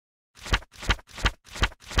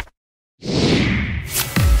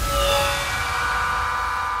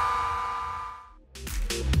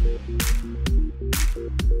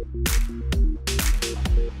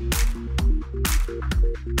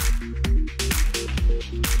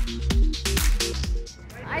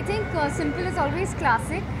Simple is always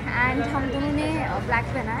classic and हम दोनों ने ब्लैक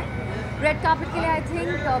पहना है. रेड कार्पेट के लिए I think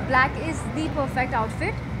black is the perfect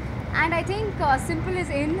outfit and I think simple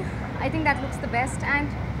is in. I think that looks the best and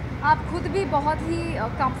आप खुद भी बहुत ही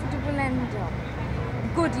comfortable and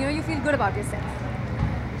good, you feel good about yourself.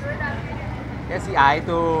 Yes, I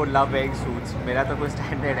तो love wearing suits. मेरा तो कोई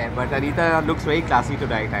standard है, but Anita looks very classy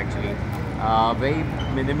tonight actually. Very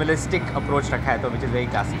minimalistic approach रखा है तो which is very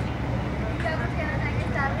classy.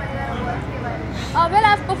 Well,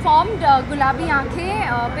 I've performed गुलाबी आँखें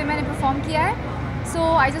पे मैंने परफॉर्म किया है. So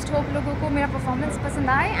I just hope लोगों को मेरा परफॉर्मेंस पसंद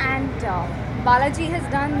आए and Balaji has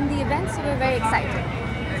done the event, so we're very excited.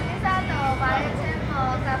 इसके साथ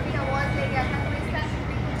काफ़ी अवार्ड ले गया था, तो इस साल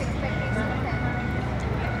भी कुछ एक्सपेक्टेशंस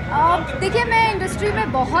हैं? देखिए मैं इंडस्ट्री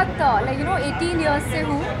में बहुत 18 ईयर्स से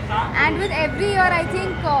हूँ and with every year I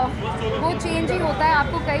think वो चेंज ही होता है.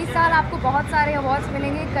 आपको कई साल आपको बहुत सारे अवार्ड्स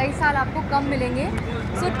मिलेंगे, कई साल आपको कम मिलेंगे.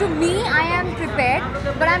 सो to me I am prepared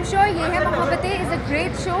but I am sure ये है Mohabbatein is a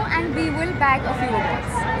great show and we will bag a few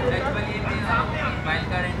awards.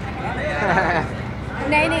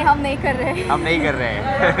 नहीं हम नहीं कर रहे हैं. हम नहीं कर रहे हैं.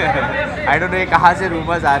 आई डोंट नो ये कहाँ से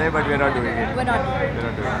रूमर्स आ रहे हैं, but we are not doing it. We're not doing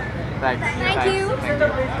it. Thanks. Thank you.